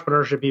what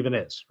entrepreneurship even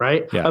is,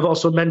 right? Yeah. I've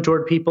also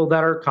mentored people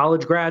that are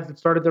college grads that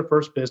started their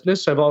first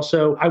business. I've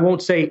also, I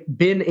won't say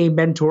been a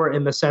mentor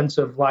in the sense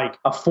of like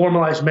a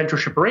formalized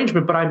mentorship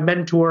arrangement, but I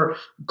mentor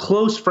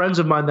close friends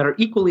of mine that are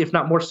equally, if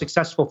not more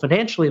successful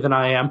financially than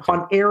I am,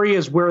 on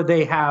areas where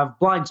they have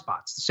blind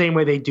spots, the same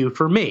way they do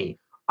for me.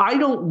 I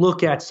don't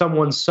look at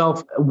someone's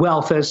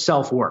self-wealth as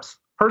self-worth.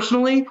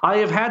 Personally, I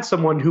have had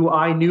someone who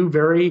I knew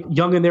very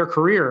young in their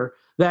career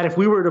that if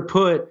we were to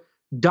put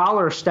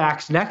dollar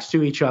stacks next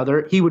to each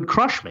other, he would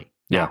crush me.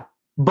 Yeah.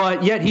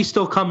 But yet he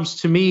still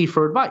comes to me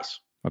for advice.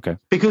 Okay.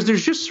 Because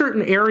there's just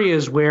certain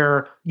areas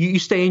where you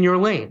stay in your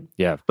lane.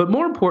 Yeah. But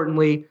more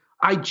importantly,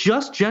 I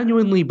just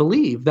genuinely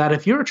believe that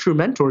if you're a true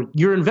mentor,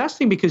 you're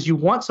investing because you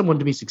want someone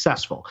to be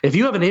successful. If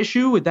you have an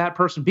issue with that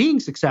person being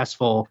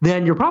successful,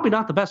 then you're probably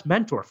not the best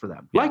mentor for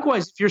them. Yeah.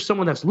 Likewise, if you're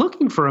someone that's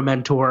looking for a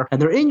mentor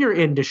and they're in your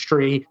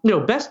industry,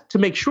 best to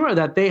make sure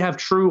that they have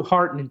true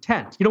heart and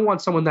intent. You don't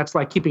want someone that's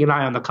like keeping an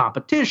eye on the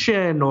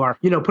competition or,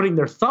 putting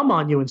their thumb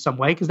on you in some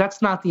way, because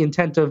that's not the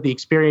intent of the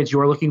experience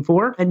you're looking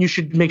for. And you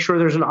should make sure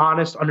there's an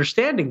honest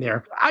understanding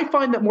there. I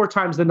find that more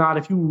times than not,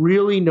 if you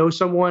really know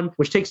someone,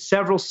 which takes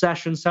several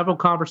sessions, several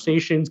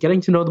conversations,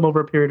 getting to know them over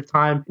a period of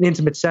time in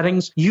intimate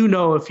settings,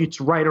 if it's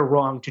right or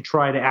wrong to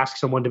try to ask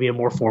someone to be a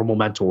more formal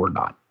mentor or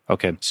not.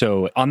 Okay.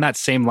 So on that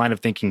same line of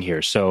thinking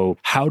here, so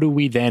how do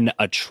we then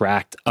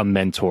attract a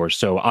mentor?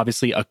 So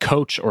obviously a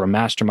coach or a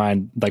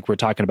mastermind, like we're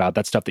talking about,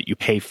 that's stuff that you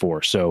pay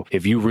for. So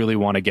if you really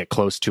want to get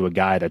close to a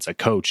guy that's a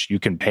coach, you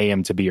can pay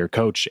him to be your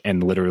coach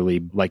and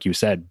literally, like you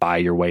said, buy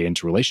your way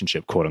into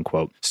relationship, quote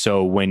unquote.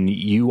 So when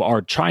you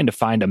are trying to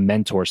find a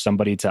mentor,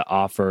 somebody to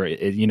offer,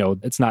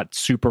 it's not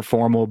super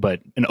formal, but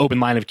an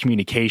open line of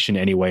communication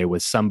anyway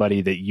with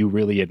somebody that you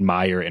really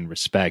admire and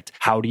respect,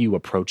 how do you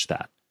approach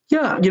that?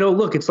 Yeah,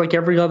 look, it's like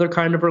every other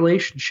kind of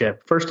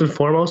relationship. First and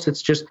foremost,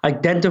 it's just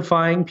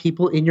identifying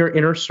people in your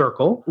inner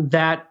circle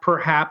that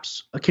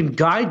perhaps can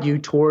guide you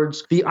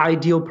towards the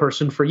ideal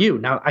person for you.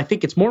 Now, I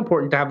think it's more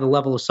important to have the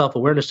level of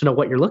self-awareness to know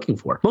what you're looking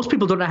for. Most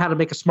people don't know how to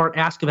make a smart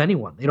ask of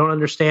anyone. They don't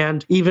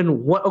understand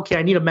even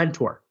I need a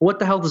mentor. What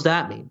the hell does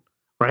that mean?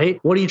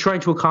 Right? What are you trying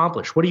to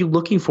accomplish? What are you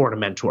looking for in a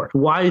mentor?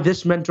 Why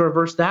this mentor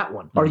versus that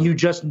one? Are you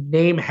just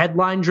name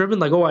headline driven?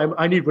 Like,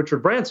 I need Richard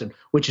Branson,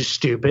 which is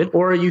stupid.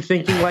 Or are you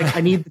thinking like,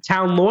 I need the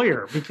town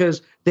lawyer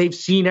because they've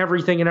seen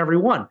everything and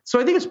everyone? So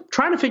I think it's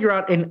trying to figure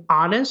out an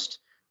honest,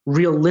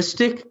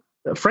 realistic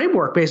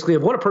framework basically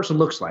of what a person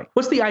looks like.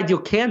 What's the ideal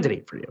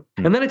candidate for you?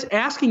 And then it's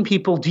asking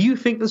people, do you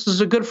think this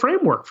is a good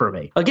framework for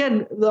me?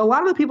 Again, a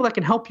lot of the people that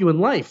can help you in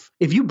life,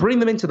 if you bring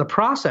them into the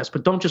process,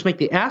 but don't just make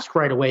the ask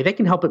right away, they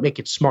can help it make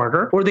it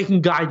smarter, or they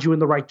can guide you in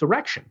the right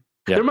direction.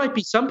 Yeah. There might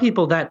be some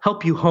people that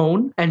help you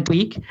hone and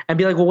tweak and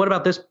be like, well, what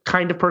about this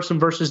kind of person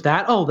versus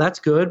that? Oh, that's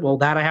good. Well,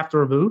 that I have to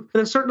remove.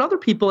 And then certain other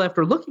people,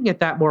 after looking at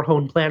that more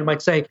honed plan,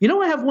 might say,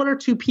 I have 1 or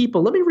 2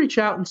 people. Let me reach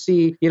out and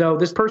see,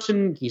 this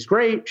person, he's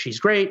great, she's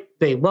great.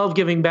 They love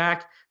giving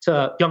back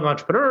to young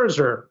entrepreneurs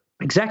or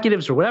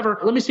executives or whatever,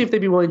 let me see if they'd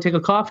be willing to take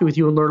a coffee with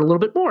you and learn a little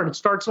bit more. And it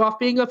starts off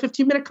being a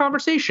 15-minute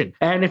conversation.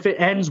 And if it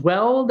ends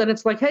well, then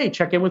it's like, hey,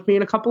 check in with me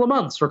in a couple of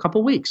months or a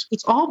couple of weeks.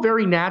 It's all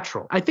very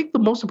natural. I think the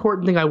most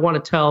important thing I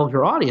want to tell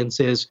your audience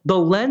is the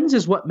lens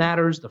is what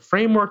matters. The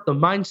framework, the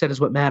mindset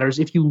is what matters.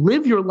 If you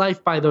live your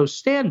life by those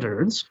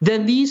standards,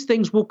 then these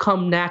things will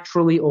come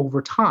naturally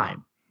over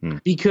time.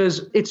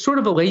 Because it's sort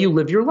of the way you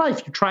live your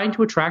life. You're trying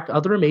to attract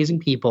other amazing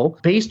people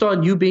based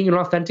on you being an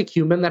authentic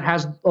human that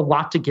has a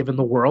lot to give in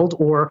the world,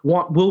 or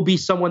will be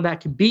someone that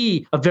can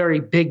be a very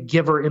big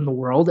giver in the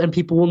world, and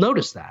people will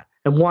notice that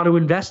and want to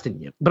invest in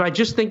you. But I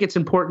just think it's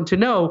important to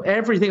know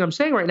everything I'm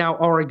saying right now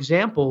are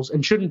examples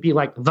and shouldn't be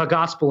like the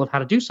gospel of how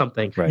to do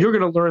something. Right. You're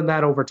going to learn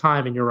that over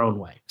time in your own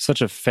way.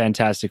 Such a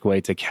fantastic way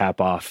to cap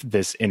off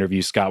this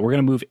interview, Scott. We're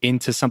going to move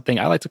into something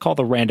I like to call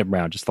the random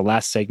round, just the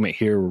last segment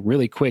here.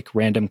 Really quick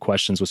random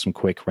questions with some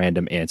quick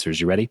random answers.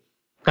 You ready?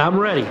 I'm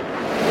ready.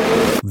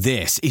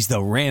 This is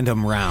the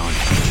random round.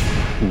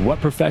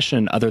 What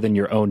profession other than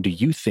your own do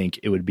you think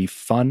it would be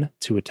fun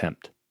to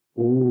attempt?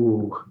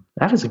 Ooh,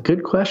 that is a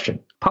good question.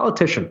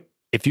 Politician.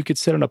 If you could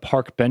sit on a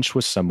park bench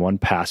with someone,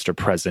 past or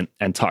present,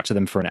 and talk to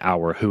them for an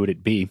hour, who would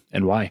it be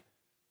and why?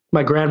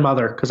 My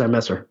grandmother, because I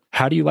miss her.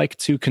 How do you like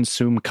to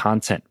consume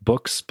content?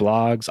 Books,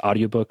 blogs,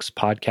 audiobooks,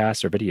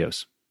 podcasts, or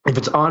videos? If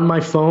it's on my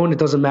phone, it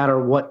doesn't matter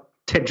what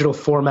digital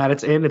format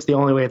it's in. It's the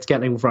only way it's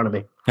getting in front of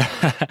me.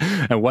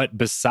 And what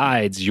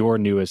besides your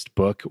newest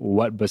book,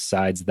 what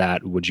besides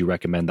that would you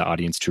recommend the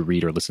audience to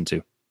read or listen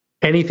to?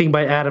 Anything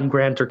by Adam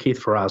Grant or Keith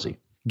Ferrazzi.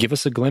 Give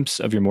us a glimpse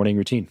of your morning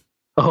routine.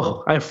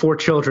 Oh, I have 4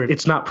 children.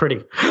 It's not pretty.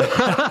 Get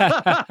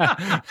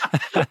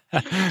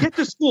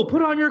to school,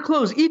 put on your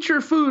clothes, eat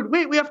your food.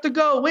 Wait, we have to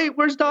go. Wait,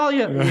 where's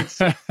Dahlia? I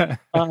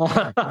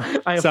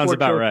have sounds 4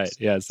 about children. Right.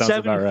 Yeah, sounds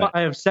about right.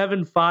 I have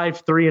 7,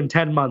 5, 3, and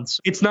 10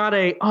 months. It's not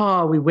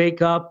we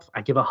wake up,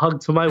 I give a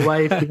hug to my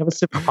wife, we have a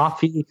sip of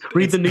coffee,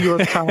 read the New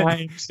York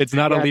Times. It's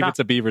not a Leave It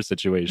to Beaver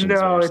situation.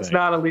 No, it's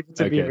not a Leave It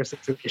to Beaver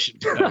situation.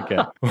 Okay.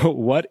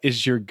 What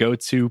is your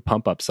go-to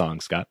pump-up song,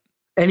 Scott?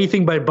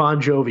 Anything by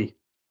Bon Jovi.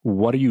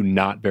 What are you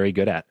not very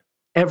good at?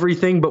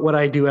 Everything but what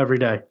I do every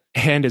day.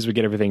 And as we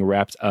get everything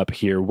wrapped up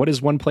here, what is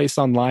one place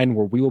online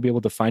where we will be able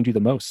to find you the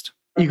most?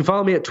 You can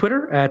follow me at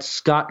Twitter at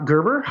Scott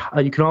Gerber.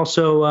 You can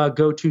also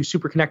go to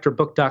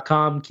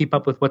superconnectorbook.com, keep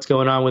up with what's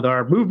going on with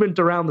our movement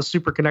around the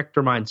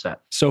superconnector mindset.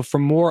 So for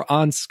more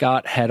on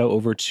Scott, head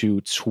over to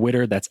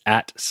Twitter. That's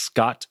at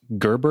Scott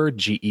Gerber,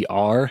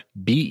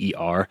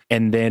 Gerber.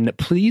 And then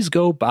please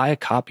go buy a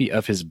copy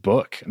of his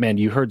book. Man,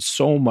 you heard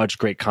so much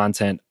great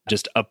content,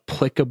 just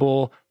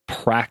applicable,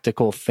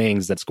 practical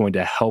things that's going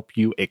to help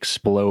you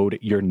explode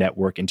your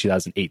network in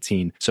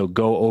 2018. So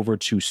go over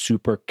to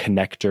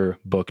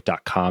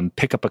superconnectorbook.com,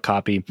 pick up a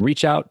copy,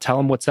 reach out, tell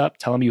them what's up,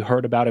 tell them you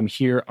heard about him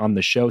here on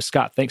the show.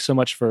 Scott, thanks so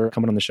much for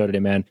coming on the show today,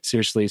 man.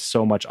 Seriously,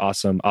 so much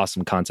awesome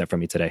content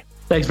from you today.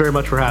 Thanks very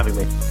much for having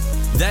me.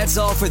 That's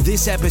all for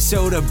this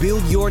episode of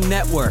Build Your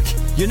Network.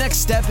 Your next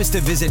step is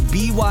to visit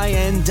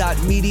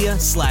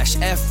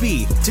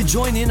byn.media/FB to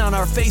join in on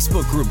our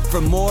Facebook group for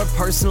more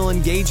personal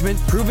engagement,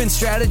 proven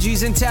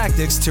strategies, and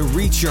tactics to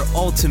reach your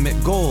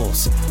ultimate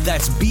goals.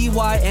 That's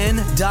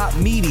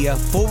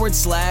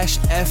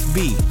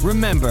byn.media/FB.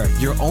 Remember,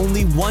 you're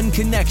only one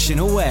connection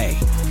away.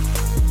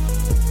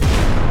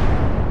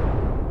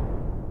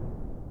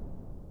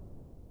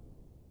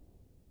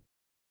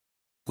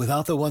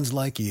 Without the ones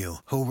like you,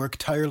 who work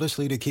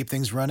tirelessly to keep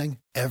things running,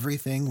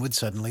 everything would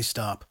suddenly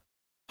stop.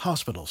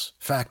 Hospitals,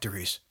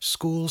 factories,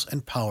 schools,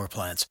 and power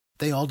plants,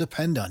 they all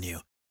depend on you.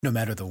 No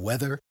matter the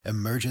weather,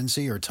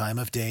 emergency, or time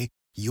of day,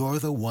 you're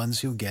the ones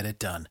who get it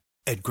done.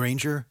 At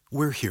Grainger,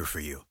 we're here for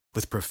you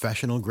with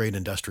professional-grade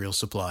industrial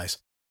supplies.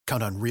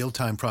 Count on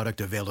real-time product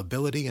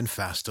availability and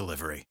fast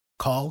delivery.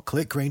 Call,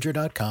 click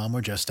Grainger.com, or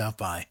just stop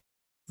by.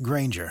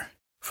 Grainger,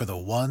 for the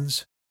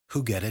ones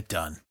who get it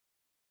done.